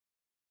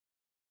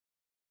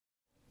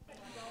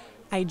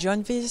I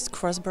joined this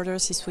cross-border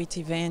C-suite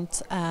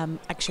event.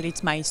 Actually,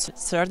 it's my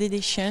third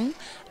edition,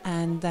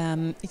 and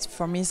it's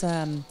for me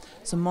the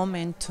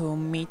moment to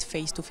meet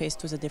face-to-face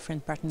to the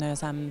different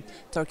partners I'm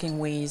talking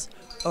with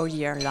all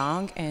year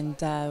long, and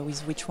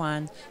with which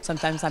one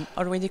sometimes I'm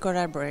already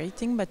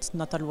collaborating, but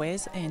not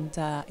always. And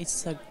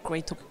it's a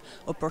great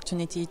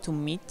opportunity to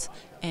meet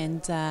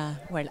and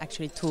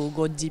actually to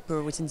go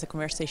deeper within the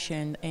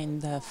conversation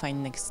and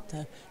find next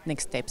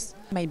steps.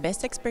 My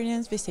best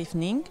experience this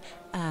evening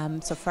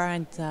so far,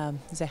 and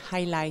the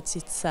highlights,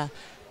 it's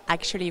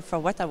actually for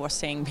what I was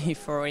saying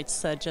before,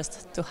 it's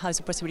just to have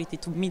the possibility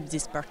to meet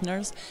these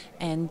partners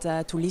and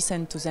to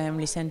listen to them,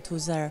 listen to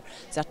their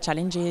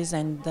challenges,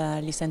 and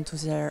listen to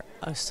their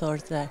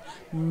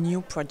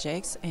new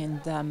projects,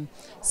 and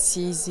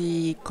see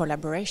the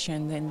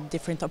collaboration and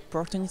different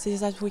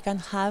opportunities that we can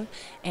have.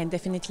 And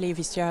definitely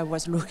this year I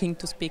was looking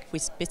to speak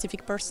with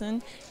specific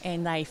person,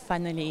 and I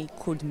finally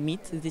could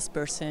meet these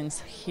persons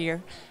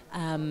here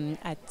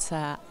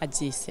at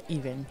this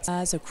event.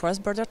 The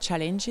cross-border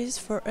challenges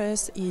for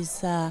us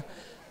is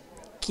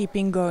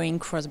keeping going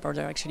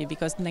cross-border, actually,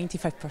 because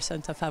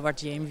 95% of our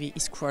GMV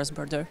is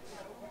cross-border,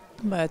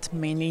 but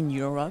mainly in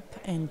Europe.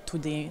 And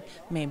today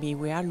maybe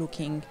we are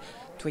looking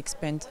to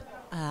expand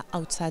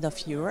outside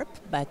of Europe,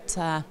 but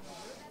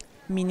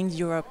meaning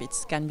Europe, it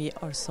can be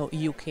also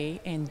UK,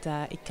 and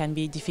it can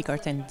be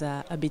difficult and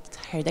a bit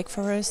headache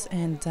for us.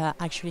 And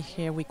actually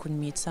here we could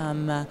meet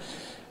some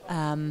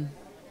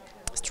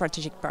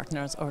strategic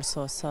partners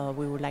also. So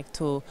we would like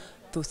to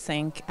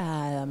thank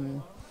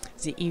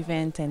the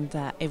event and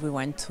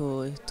everyone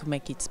to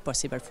make it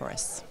possible for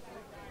us.